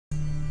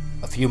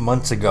A few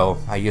months ago,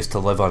 I used to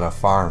live on a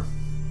farm.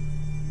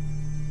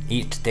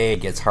 Each day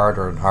gets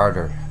harder and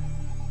harder.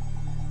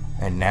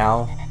 And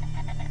now,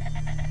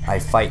 I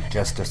fight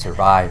just to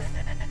survive.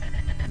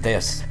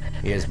 This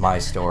is my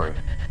story.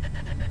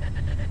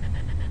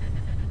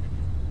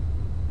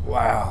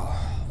 Wow,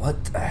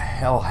 what the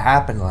hell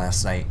happened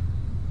last night?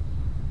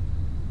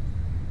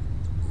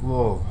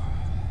 Whoa.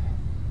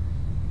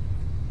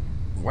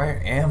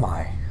 Where am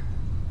I?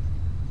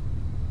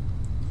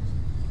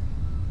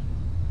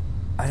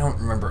 I don't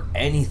remember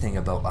anything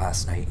about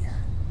last night.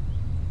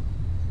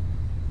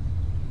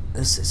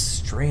 This is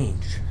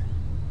strange.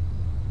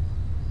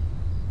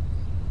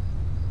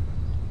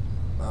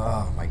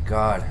 Oh my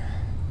god.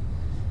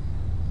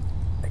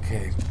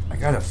 Okay, I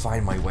gotta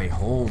find my way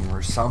home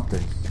or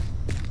something.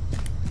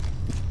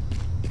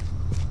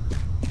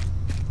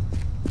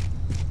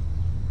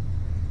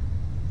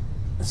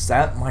 Is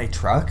that my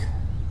truck?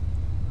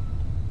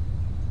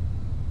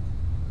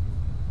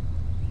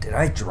 Did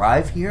I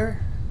drive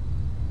here?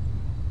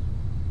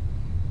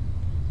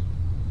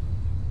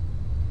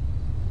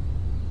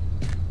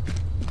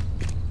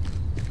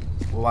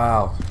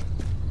 Wow.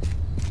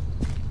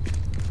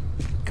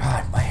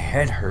 God, my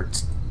head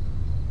hurts.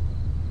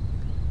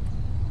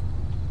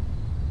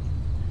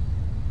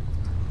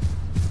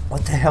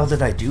 What the hell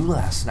did I do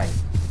last night?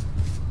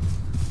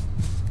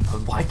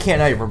 Why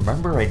can't I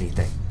remember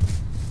anything?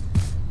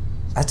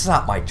 That's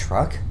not my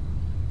truck.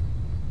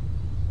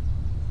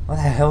 What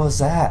the hell is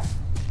that?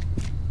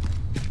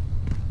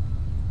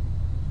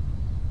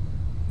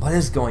 What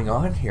is going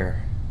on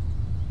here?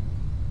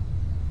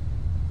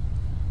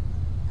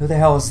 Who the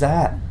hell is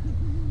that?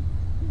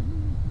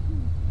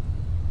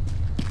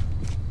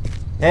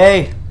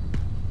 Hey!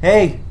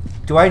 Hey!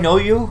 Do I know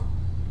you?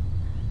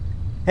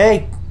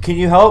 Hey! Can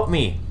you help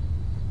me?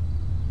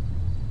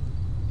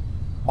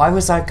 Why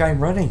was that guy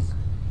running?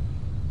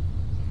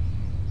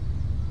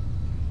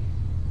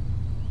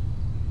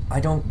 I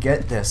don't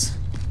get this.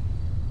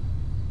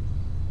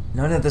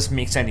 None of this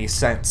makes any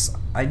sense.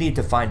 I need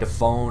to find a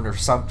phone or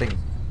something.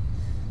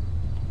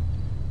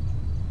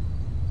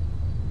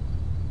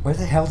 Where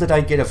the hell did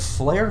I get a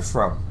flare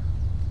from?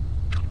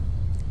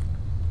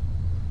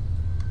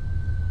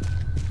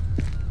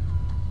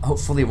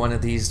 Hopefully one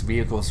of these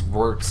vehicles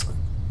works.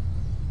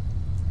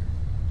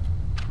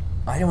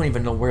 I don't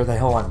even know where the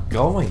hell I'm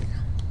going.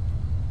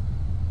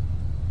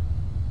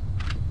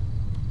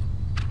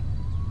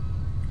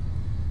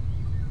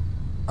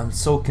 I'm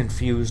so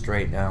confused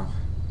right now.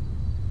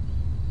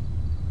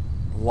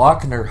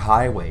 Lochner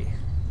Highway.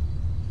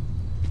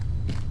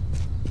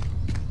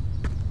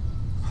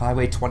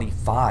 Highway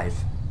 25.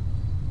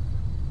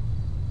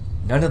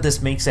 None of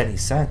this makes any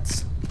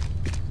sense.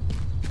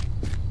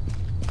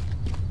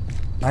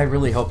 I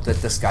really hope that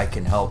this guy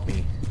can help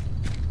me.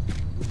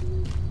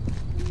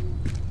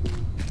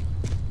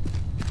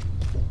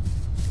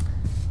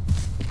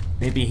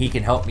 Maybe he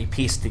can help me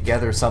piece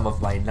together some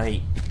of my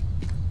night.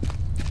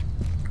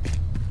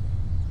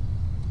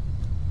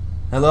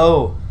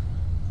 Hello?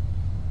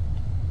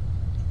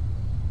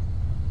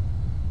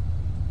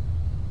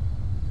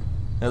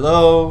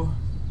 Hello?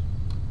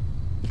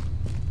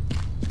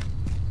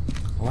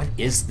 What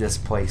is this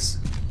place?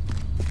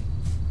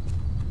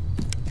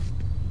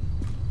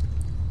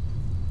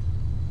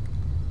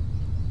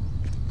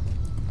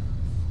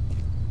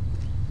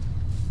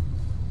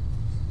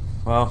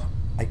 Well,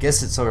 I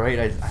guess it's alright.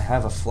 I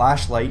have a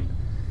flashlight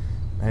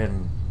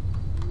and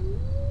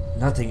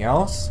nothing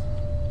else.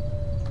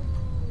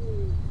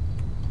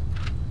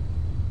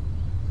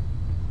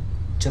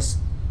 Just,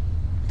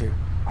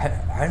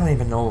 I don't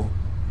even know.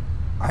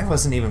 I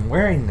wasn't even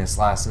wearing this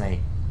last night.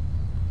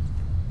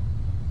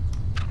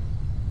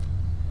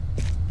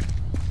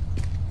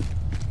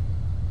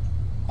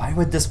 Why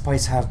would this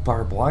place have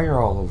barbed wire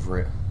all over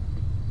it?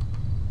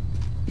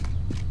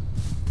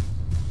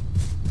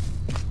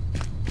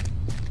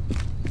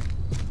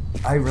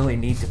 I really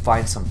need to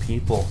find some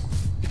people.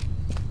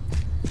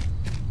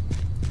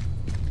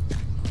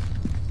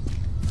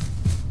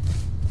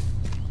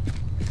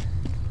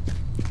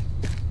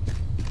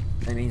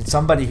 I mean,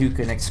 somebody who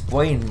can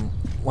explain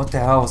what the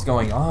hell is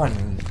going on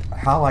and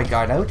how I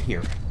got out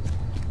here.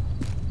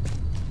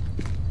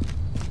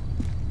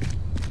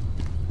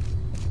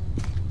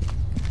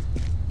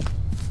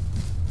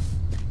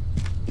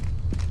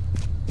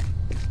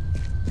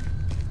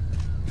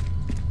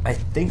 I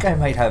think I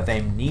might have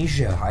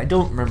amnesia. I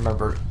don't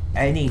remember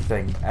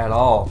anything at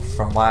all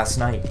from last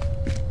night.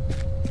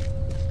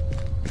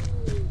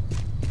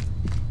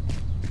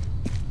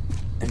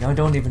 And I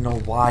don't even know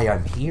why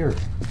I'm here.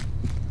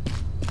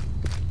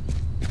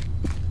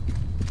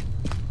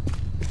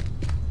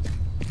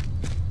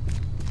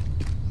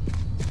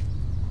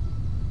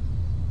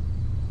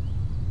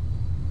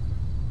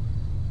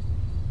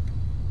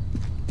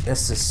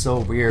 This is so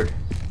weird.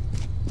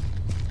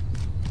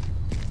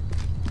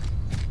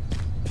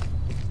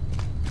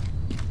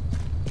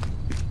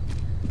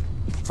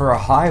 For a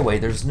highway,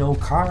 there's no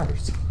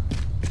cars.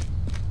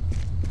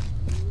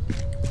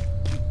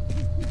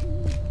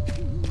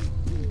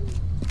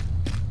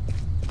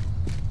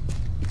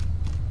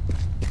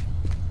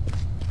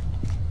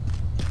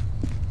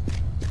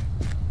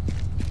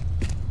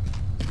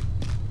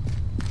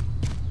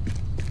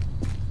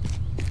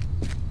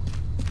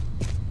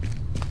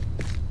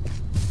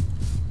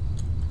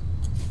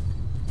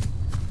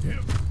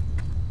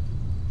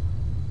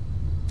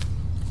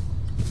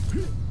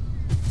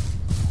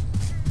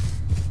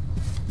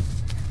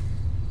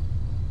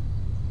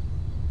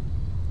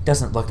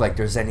 Doesn't look like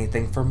there's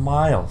anything for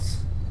miles.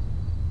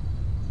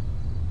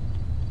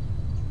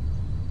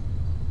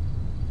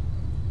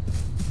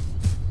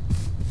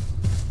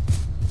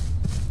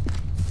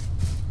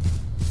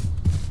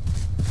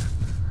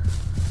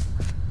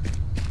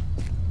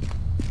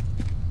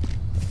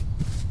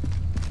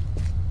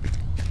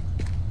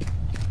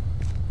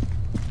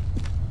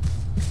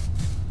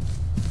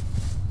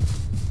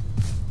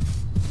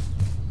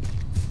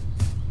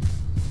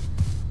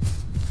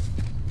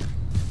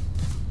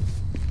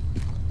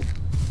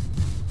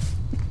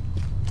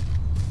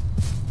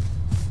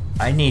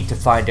 I need to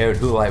find out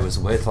who I was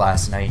with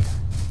last night.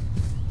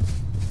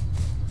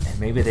 And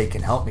maybe they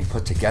can help me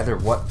put together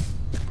what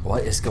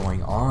is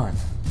going on.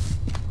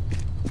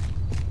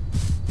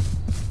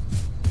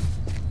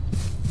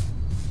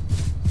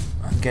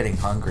 I'm getting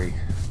hungry.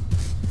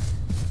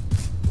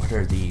 What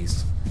are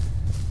these?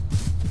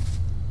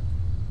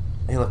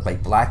 They look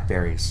like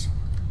blackberries.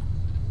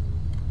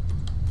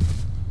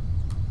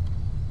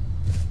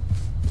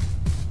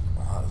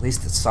 Well, at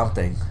least it's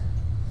something.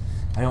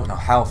 I don't know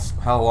how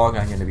long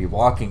I'm going to be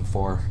walking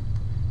for.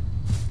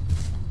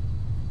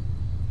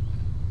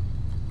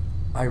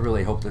 I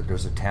really hope that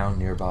there's a town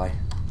nearby.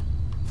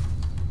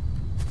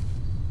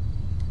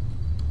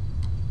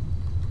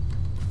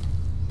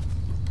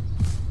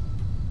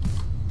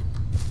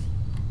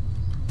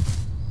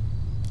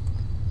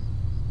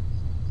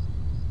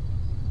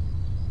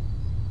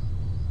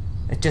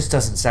 It just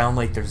doesn't sound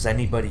like there's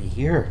anybody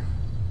here.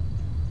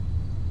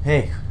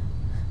 Hey,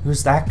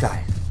 who's that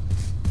guy?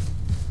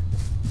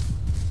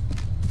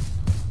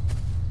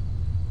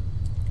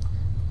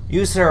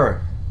 You,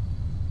 sir.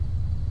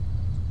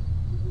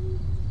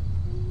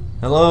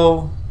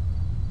 Hello?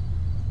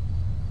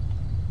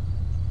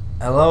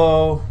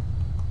 Hello?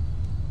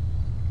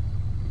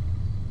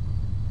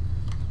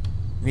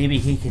 Maybe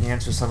he can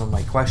answer some of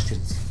my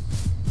questions.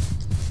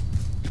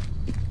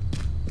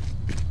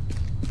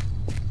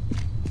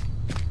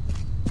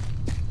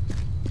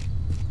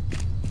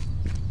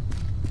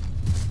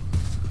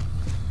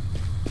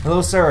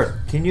 Hello,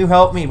 sir. Can you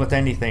help me with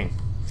anything?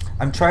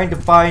 I'm trying to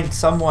find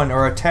someone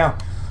or a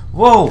town.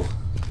 Whoa!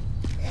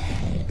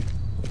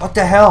 What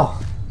the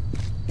hell?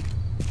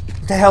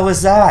 What the hell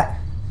is that?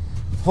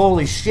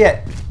 Holy shit!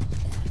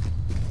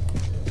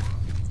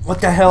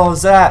 What the hell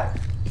is that?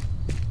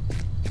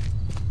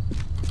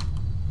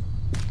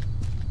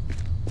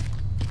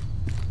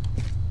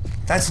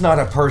 That's not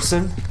a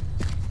person.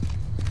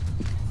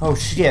 Oh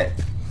shit.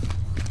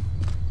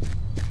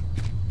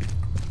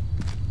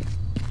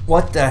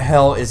 What the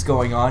hell is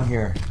going on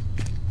here?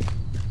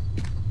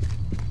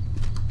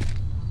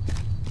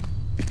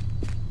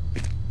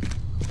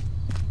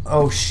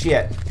 Oh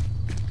shit.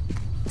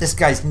 This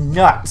guy's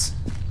nuts.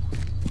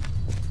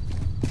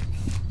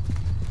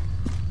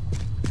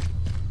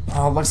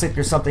 Oh, looks like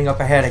there's something up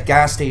ahead, a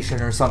gas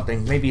station or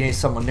something. Maybe there's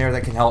someone there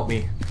that can help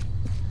me.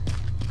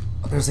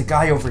 Oh, there's a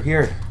guy over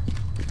here.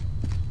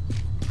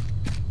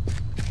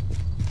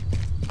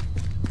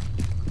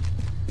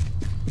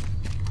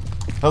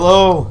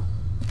 Hello?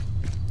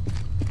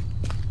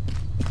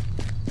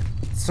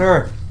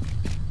 Sir?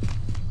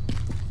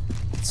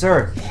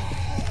 Sir?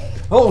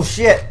 Oh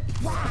shit!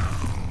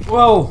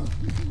 Whoa!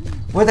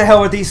 Where the hell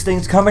are these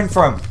things coming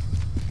from?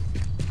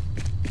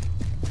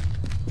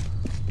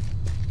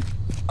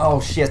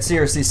 Oh shit,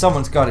 seriously,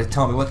 someone's got to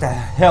tell me what the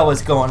hell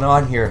is going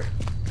on here.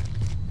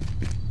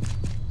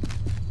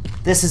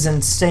 This is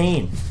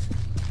insane.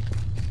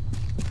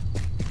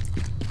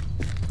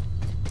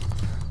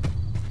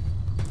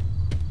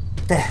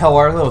 What the hell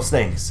are those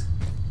things?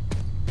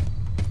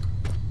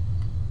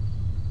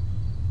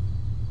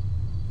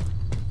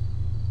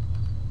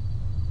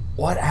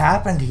 What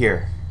happened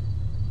here?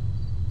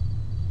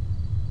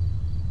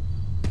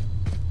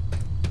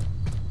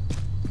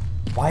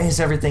 Why is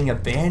everything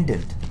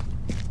abandoned?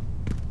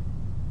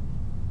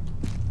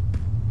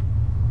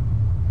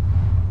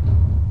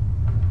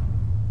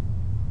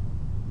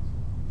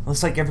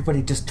 Looks like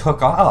everybody just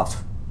took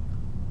off.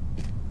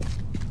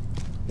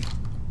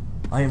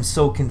 I am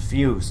so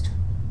confused.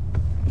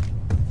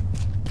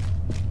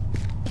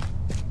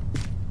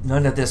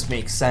 None of this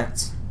makes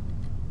sense.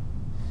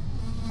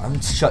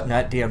 I'm shutting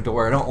that damn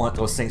door. I don't want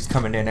those things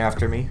coming in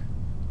after me.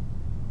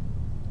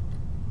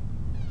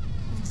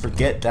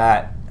 Forget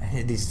that.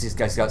 These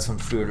guys got some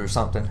food or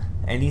something.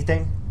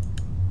 Anything?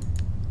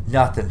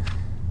 Nothing.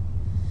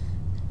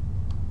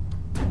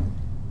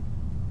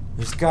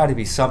 There's got to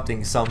be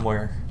something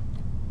somewhere.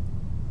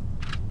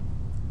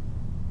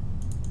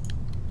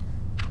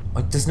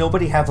 Like, does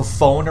nobody have a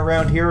phone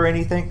around here or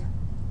anything?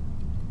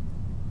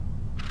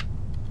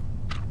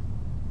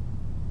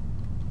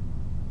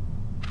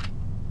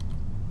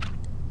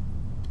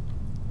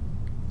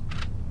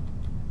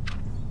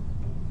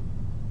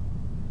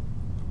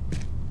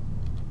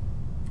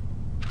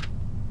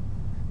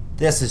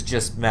 This is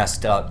just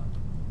messed up.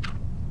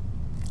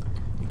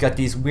 You got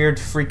these weird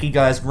freaky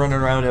guys running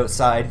around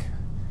outside.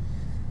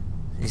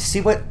 You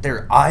see what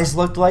their eyes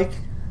looked like?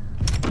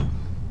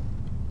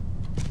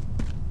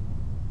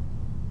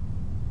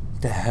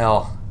 What the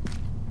hell?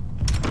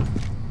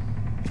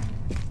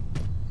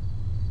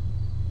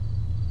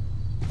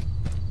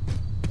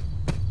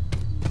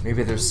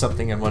 Maybe there's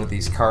something in one of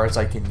these cars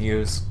I can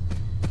use.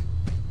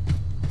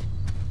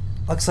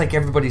 Looks like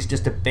everybody's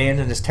just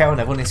abandoned this town.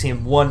 I've only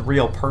seen one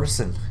real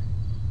person.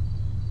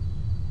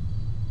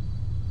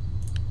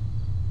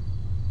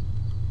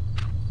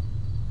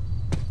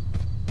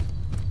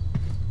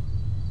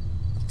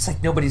 It's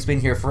like nobody's been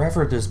here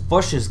forever. There's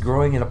bushes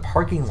growing in a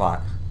parking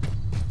lot.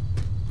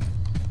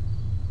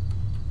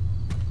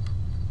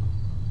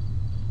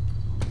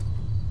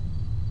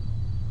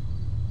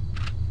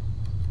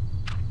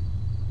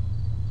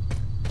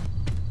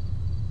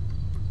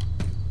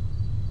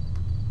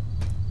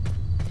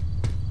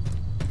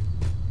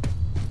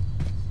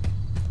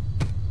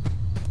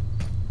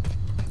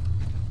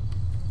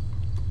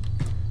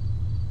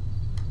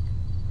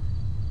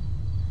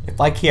 If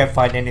I can't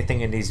find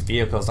anything in these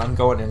vehicles, I'm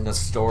going in the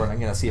store and I'm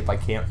going to see if I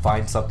can't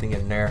find something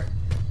in there.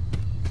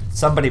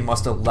 Somebody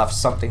must have left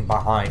something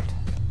behind.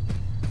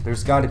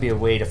 There's got to be a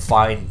way to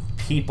find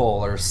people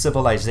or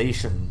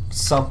civilization,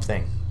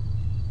 something.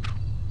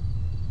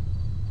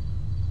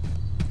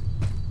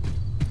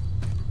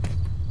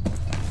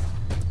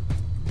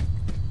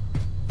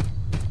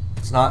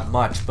 It's not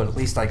much, but at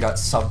least I got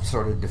some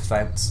sort of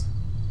defense.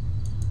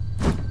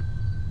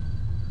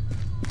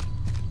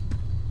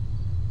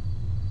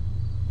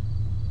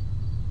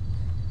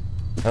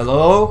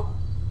 Hello?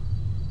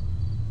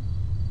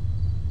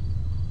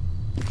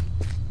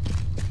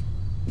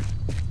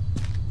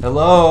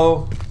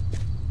 Hello?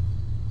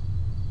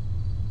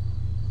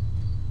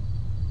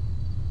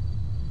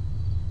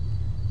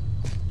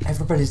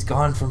 Everybody's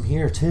gone from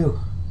here too.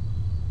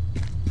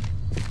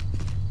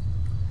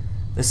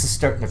 This is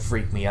starting to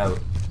freak me out.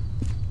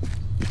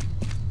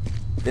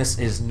 This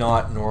is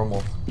not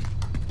normal.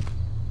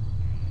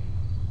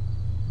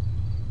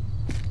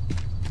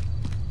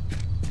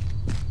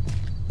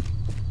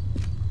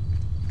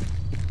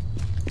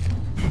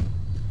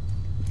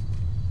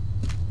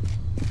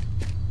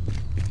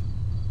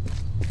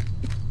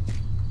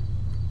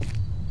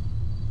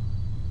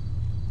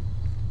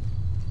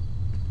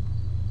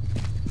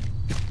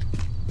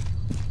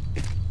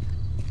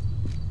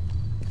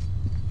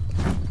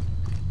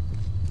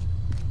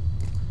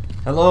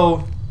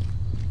 Hello?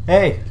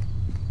 Hey!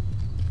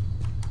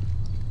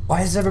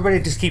 Why does everybody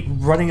just keep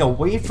running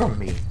away from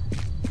me?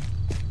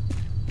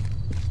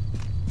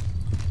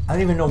 I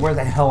don't even know where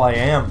the hell I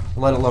am,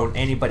 let alone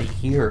anybody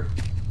here.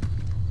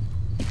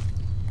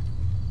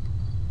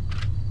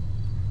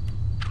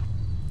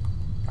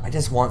 I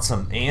just want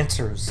some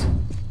answers.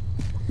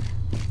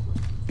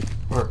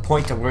 Or a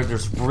point to where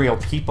there's real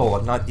people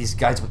and not these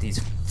guys with these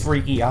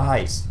freaky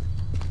eyes.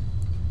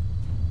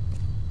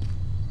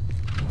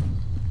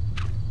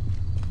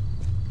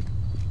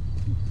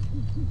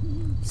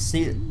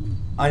 See,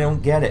 I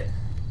don't get it.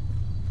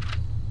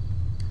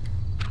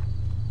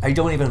 I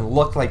don't even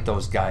look like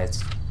those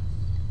guys.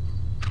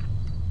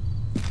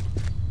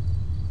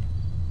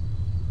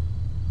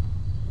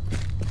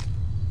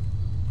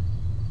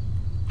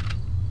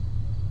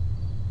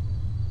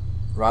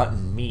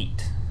 Rotten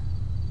meat.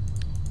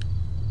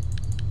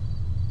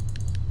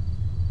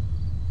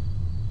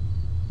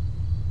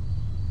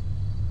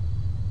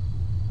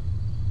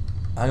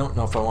 I don't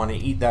know if I want to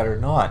eat that or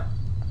not.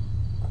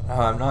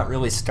 I'm not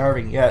really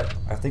starving yet.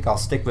 I think I'll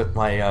stick with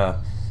my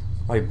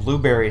my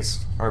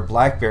blueberries or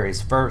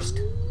blackberries first.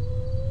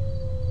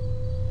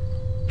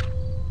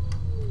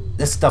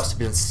 This stuff's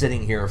been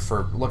sitting here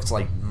for looks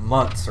like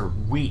months or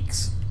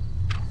weeks.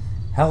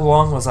 How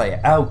long was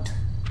I out?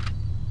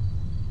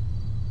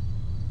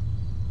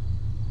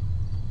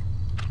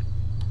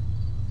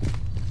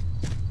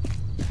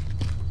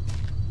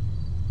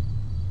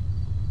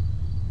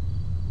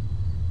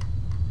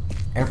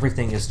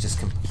 Everything is just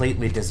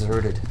completely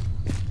deserted.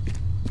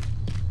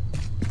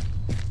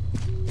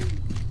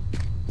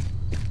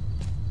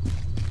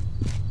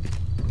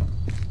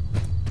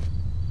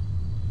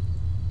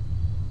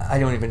 I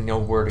don't even know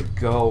where to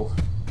go.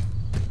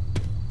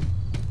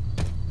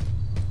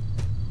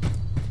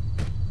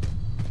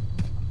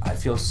 I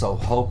feel so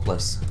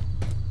hopeless.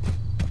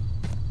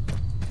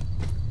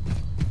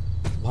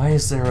 Why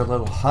is there a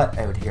little hut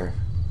out here?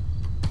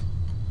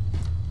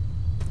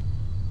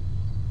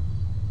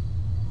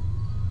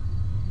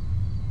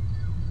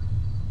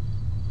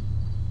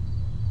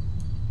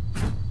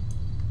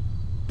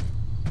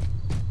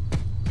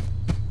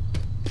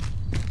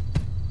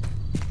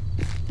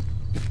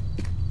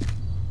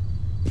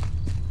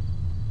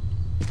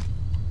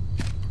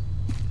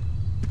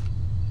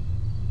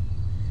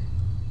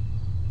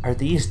 Are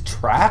these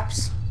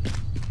traps?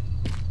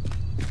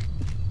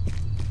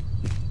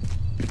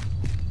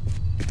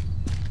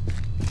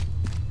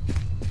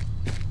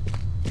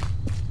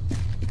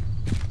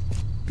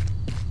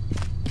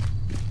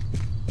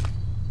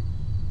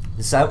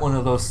 Is that one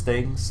of those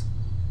things?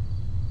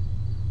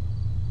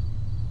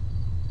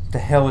 The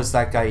hell is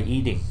that guy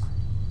eating?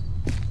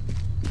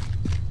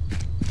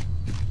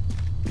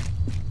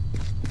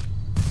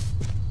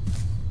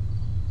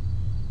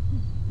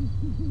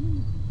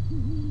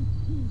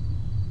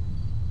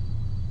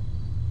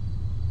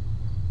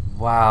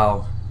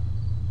 Wow.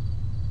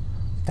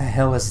 What the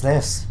hell is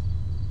this?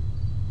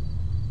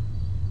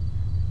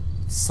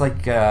 It's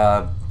like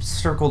a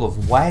circle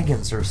of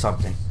wagons or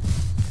something.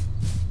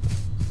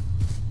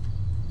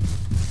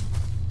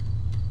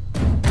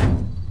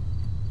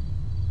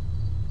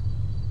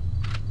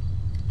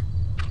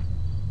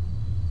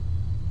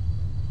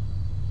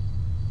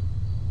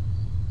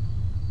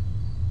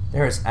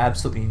 There is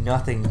absolutely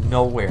nothing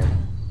nowhere.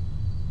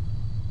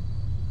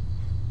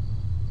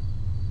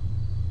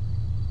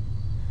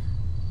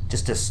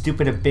 Just a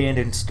stupid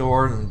abandoned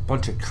store and a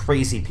bunch of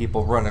crazy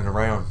people running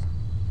around.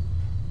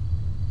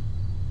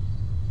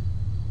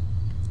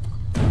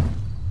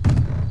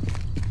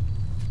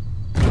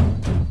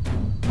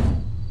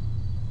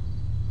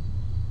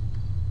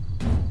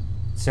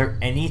 Is there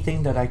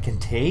anything that I can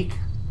take?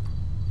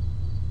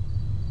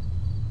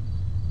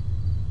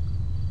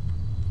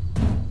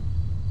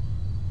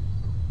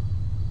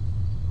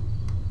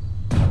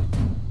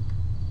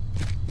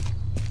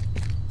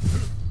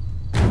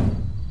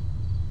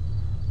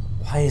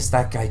 Why is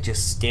that guy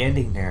just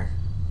standing there?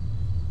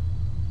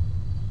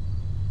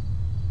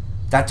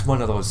 That's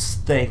one of those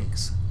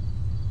things.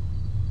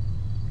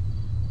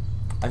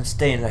 I'm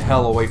staying the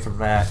hell away from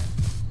that.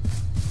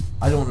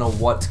 I don't know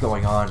what's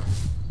going on.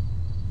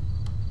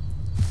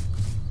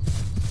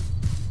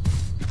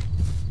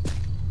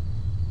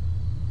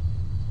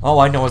 All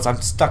I know is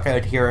I'm stuck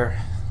out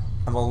here.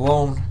 I'm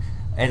alone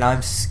and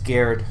I'm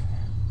scared.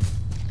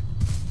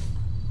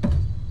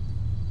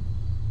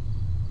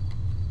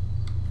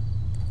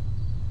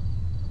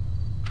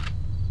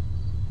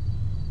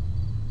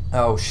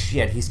 Oh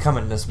shit, he's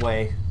coming this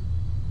way.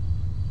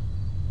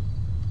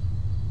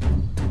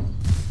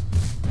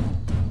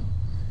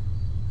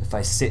 If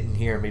I sit in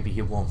here, maybe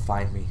he won't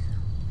find me.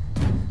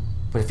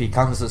 But if he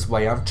comes this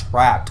way, I'm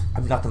trapped.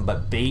 I'm nothing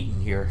but bait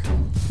in here.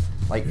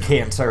 Like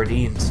canned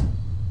sardines.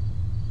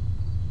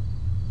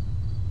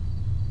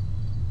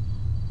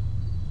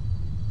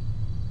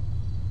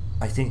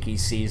 I think he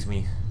sees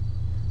me.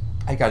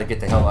 I gotta get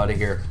the hell out of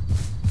here.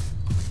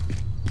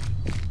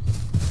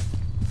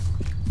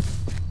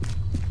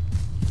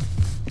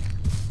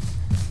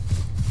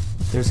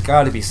 There's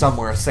gotta be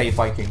somewhere safe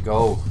I can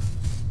go.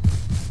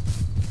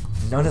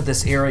 None of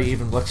this area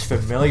even looks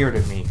familiar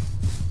to me.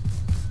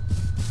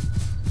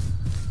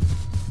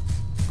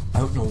 I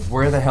don't know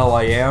where the hell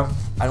I am.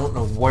 I don't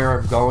know where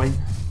I'm going.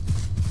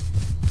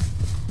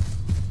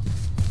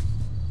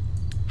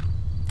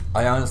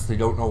 I honestly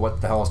don't know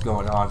what the hell is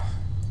going on.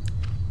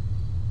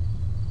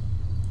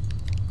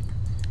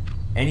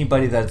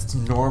 Anybody that's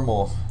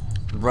normal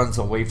runs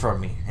away from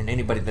me, and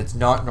anybody that's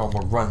not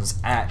normal runs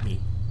at me.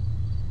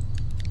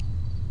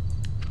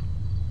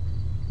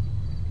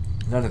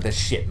 None of this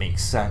shit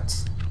makes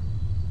sense.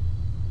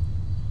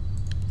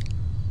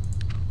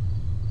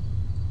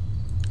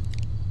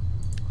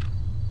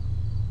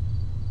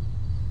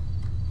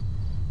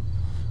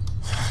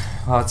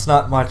 Well, it's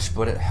not much,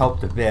 but it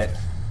helped a bit.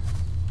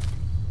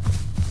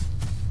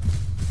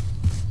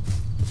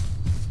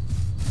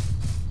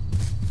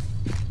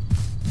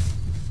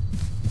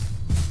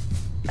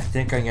 I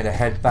think I'm gonna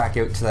head back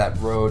out to that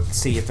road,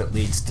 see if it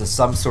leads to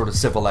some sort of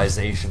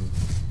civilization.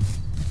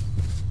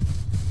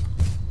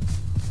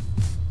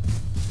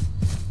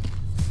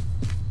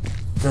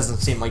 Doesn't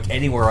seem like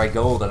anywhere I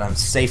go that I'm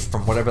safe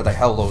from whatever the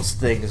hell those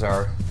things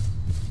are.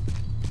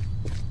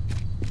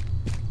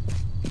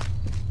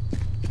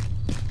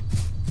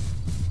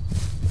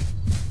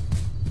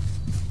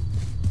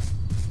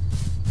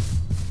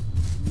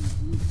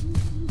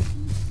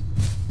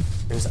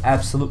 There's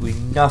absolutely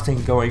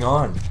nothing going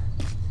on.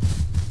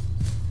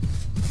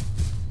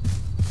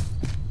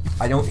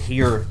 I don't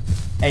hear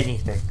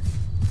anything.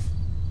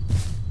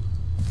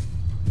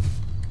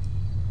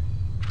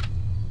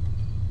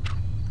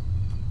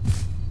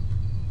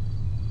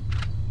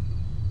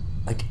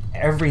 Like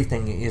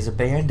everything is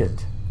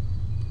abandoned.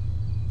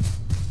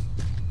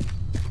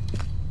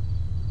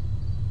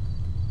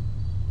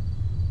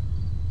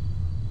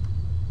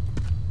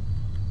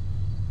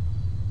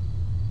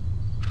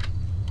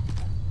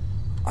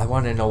 I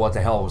want to know what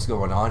the hell was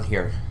going on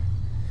here.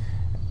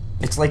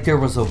 It's like there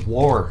was a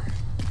war.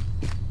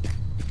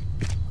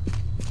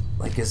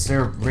 Like, is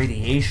there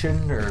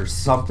radiation or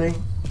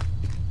something?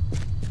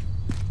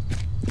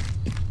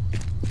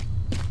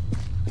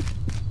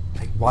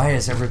 Like, why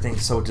is everything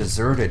so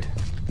deserted?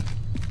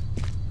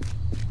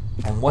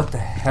 And what the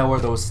hell are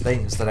those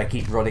things that I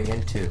keep running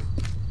into?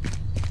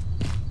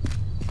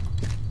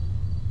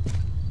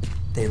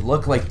 They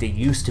look like they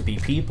used to be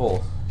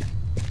people.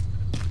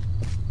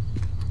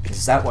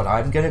 Is that what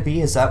I'm gonna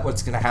be? Is that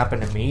what's gonna happen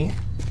to me?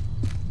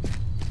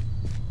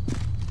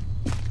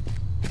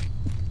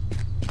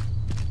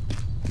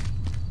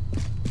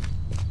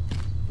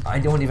 I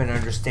don't even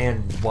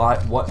understand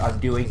what I'm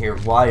doing here,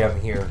 why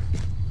I'm here.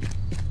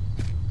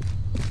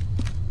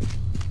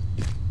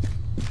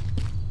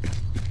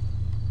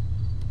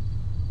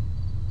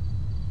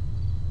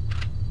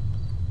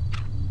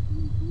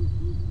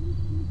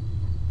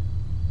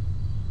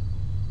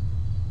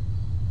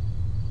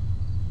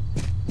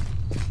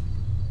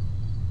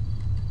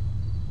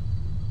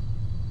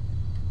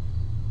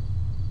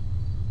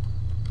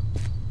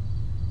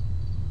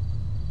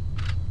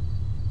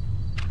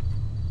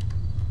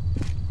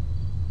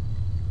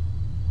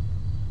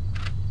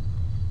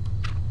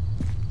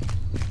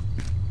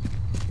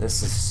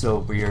 This is so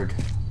weird.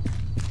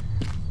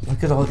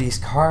 Look at all these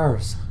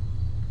cars.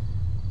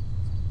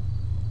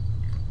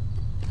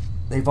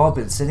 They've all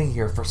been sitting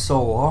here for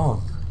so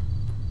long.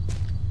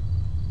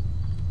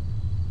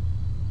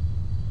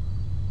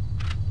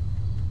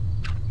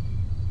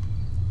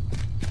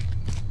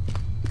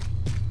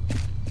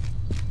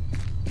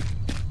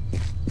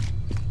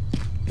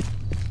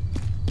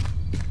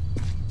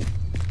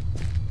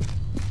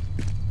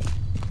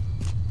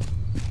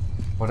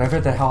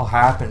 Whatever the hell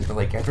happened,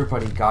 like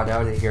everybody got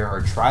out of here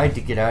or tried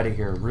to get out of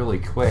here really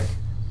quick.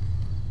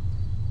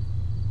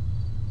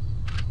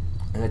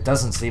 And it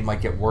doesn't seem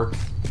like it worked.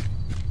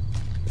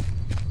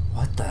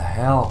 What the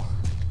hell?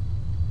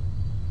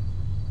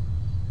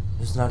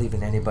 There's not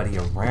even anybody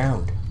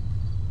around.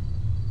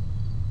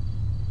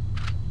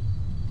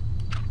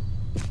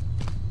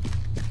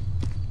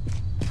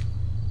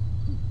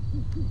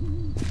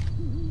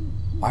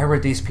 Why were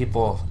these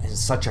people in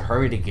such a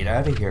hurry to get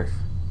out of here?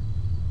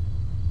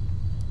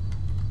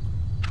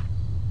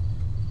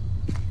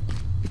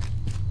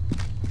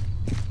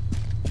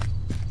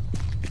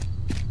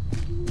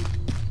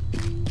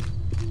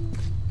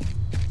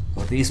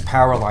 These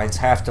power lines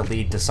have to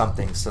lead to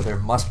something, so there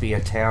must be a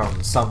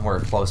town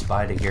somewhere close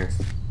by to here.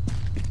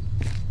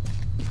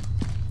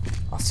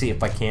 I'll see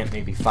if I can't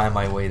maybe find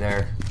my way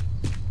there.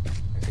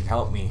 It can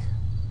help me.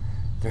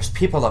 There's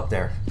people up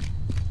there.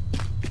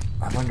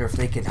 I wonder if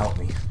they can help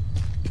me.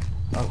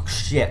 Oh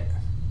shit.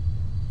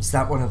 Is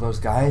that one of those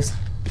guys?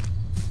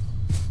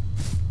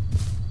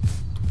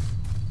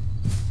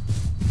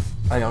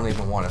 I don't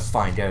even want to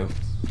find out.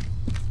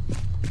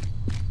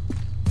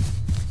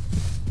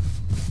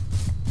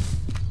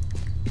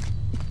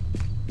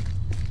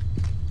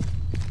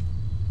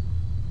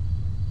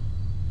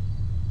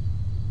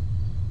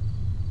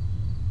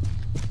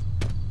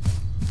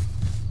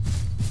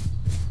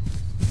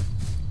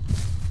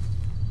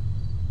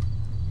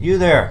 You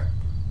there?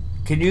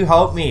 Can you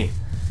help me?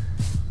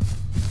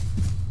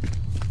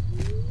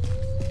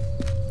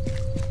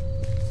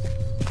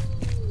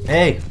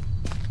 Hey!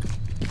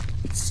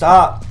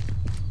 Stop!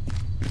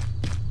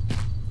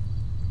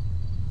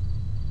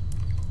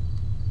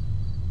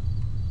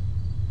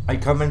 I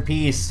come in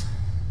peace.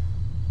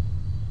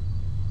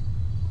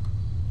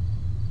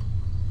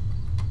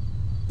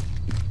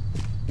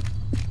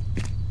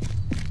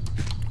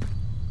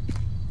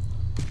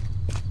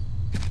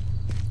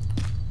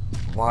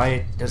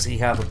 Why does he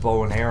have a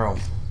bow and arrow?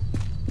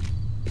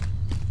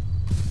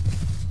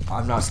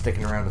 I'm not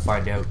sticking around to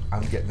find out.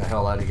 I'm getting the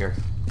hell out of here.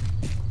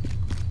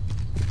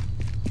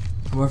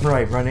 Whoever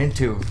I run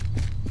into,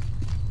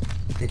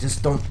 they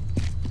just don't...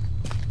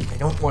 They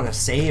don't want to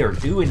say or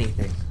do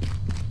anything.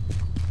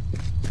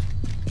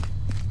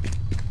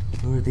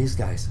 Who are these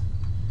guys?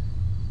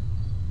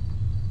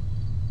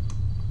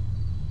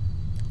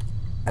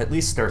 At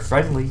least they're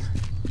friendly.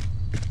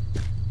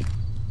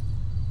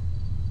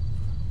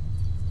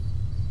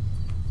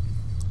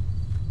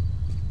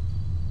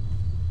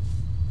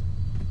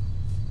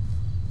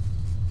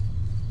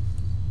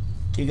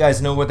 Do you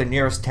guys know where the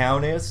nearest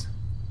town is?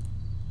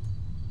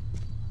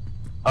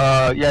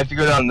 Yeah, if you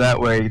go down that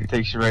way, it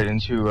takes you right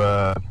into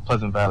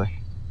Pleasant Valley.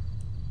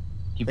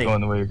 Keep going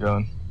the way you're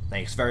going.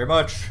 Thanks very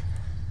much.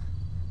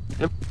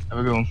 Yep, have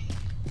a good one.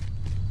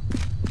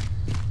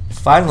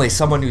 Finally,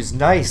 someone who's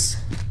nice.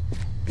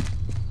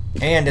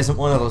 And isn't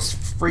one of those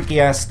freaky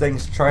ass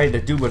things trying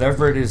to do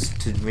whatever it is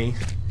to me.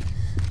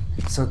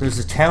 So there's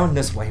a town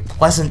this way,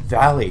 Pleasant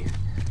Valley.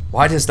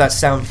 Why does that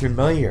sound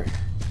familiar?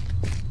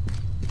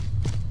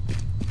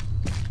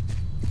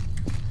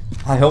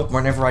 I hope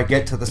whenever I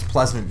get to this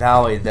Pleasant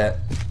Valley that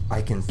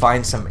I can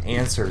find some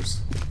answers.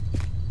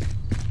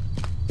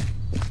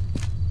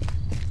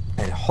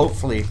 And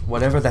hopefully,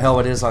 whatever the hell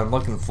it is I'm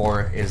looking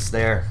for is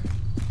there.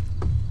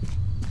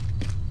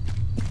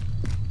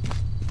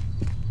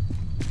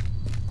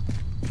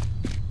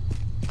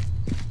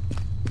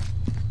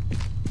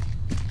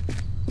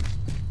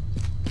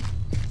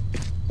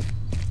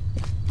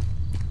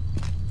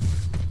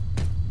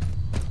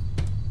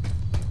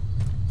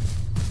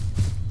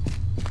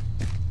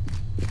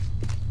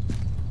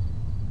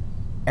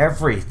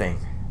 Everything.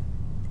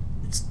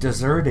 It's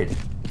deserted.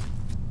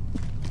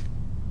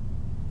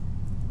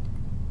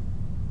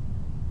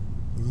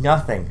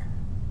 Nothing.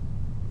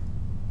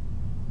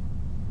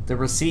 The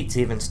receipt's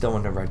even still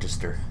in the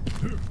register.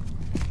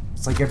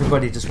 It's like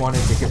everybody just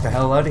wanted to get the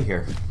hell out of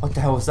here. What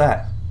the hell was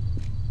that?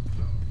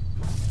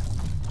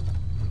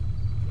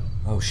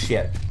 Oh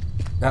shit.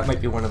 That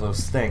might be one of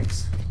those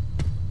things.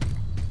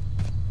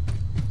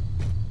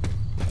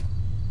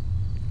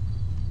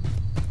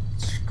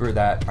 Screw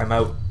that. I'm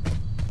out.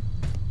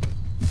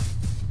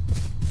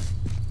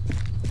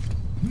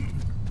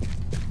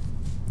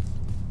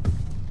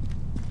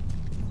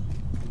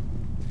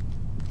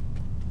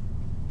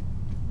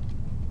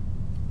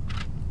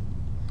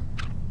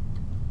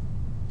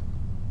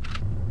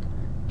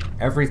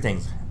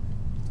 Everything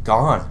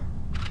gone.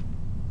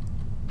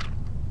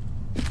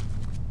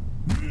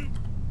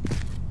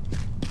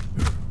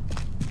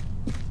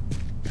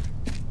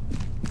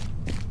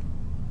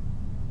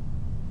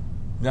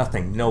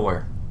 Nothing,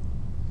 nowhere.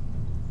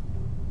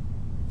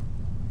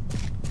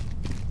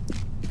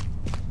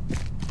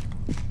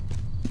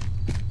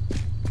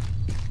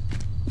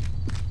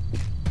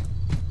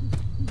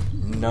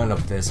 None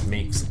of this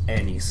makes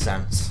any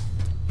sense.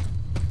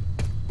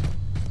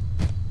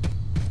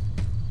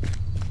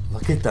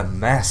 Look at the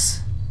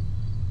mess.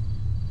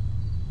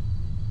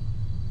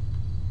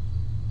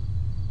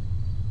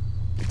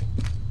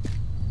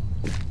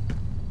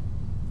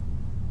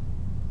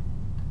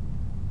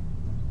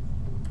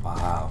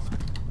 Wow.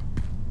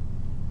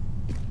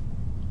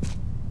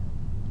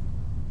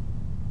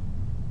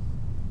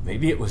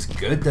 Maybe it was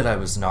good that I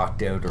was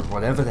knocked out, or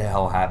whatever the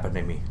hell happened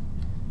to me.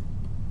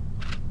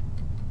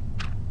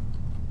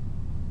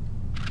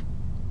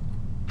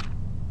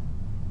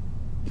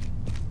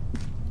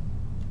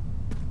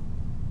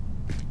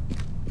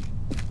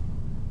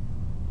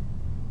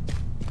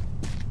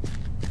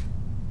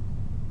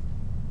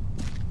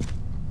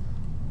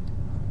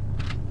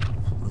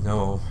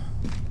 No.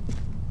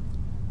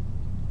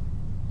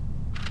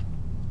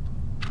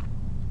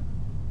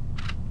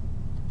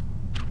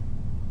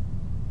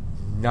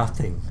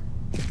 Nothing.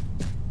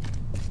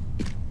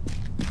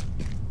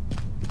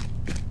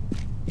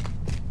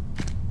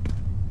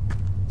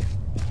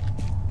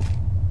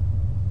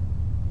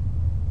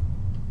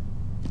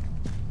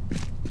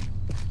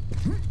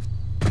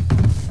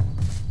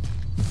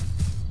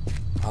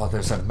 Oh,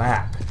 there's a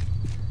map.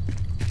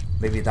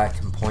 Maybe that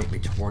can point me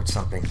towards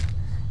something.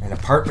 And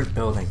apartment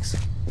buildings.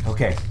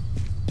 Okay.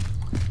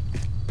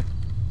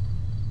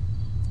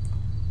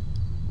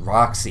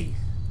 Roxy.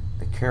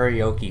 The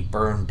karaoke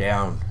burned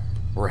down.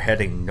 We're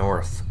heading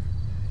north.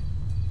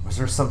 Was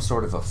there some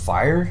sort of a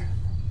fire?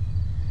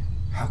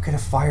 How could a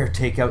fire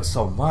take out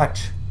so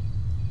much?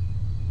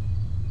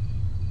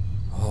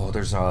 Oh,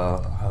 there's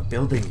a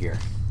building here.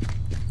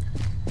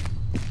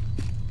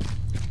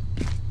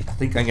 I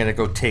think I'm gonna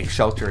go take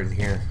shelter in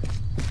here.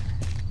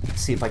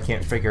 See if I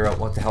can't figure out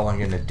what the hell I'm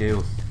gonna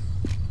do.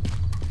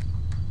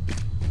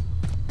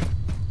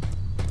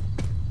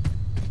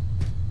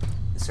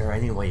 Is there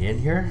any way in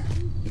here?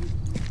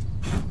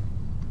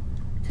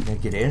 Can I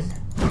get in?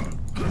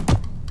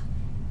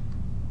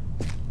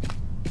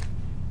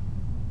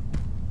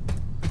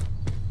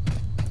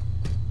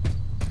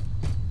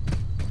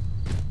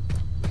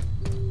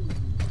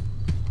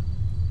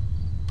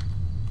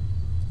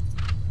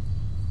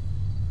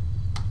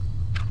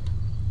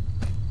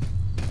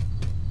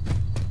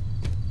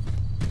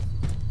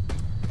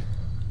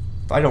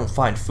 If I don't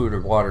find food or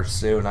water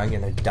soon, I'm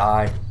gonna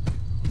die.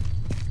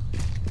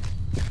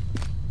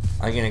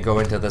 I'm gonna go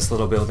into this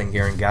little building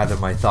here and gather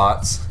my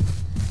thoughts.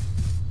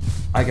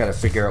 I gotta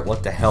figure out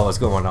what the hell is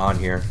going on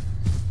here.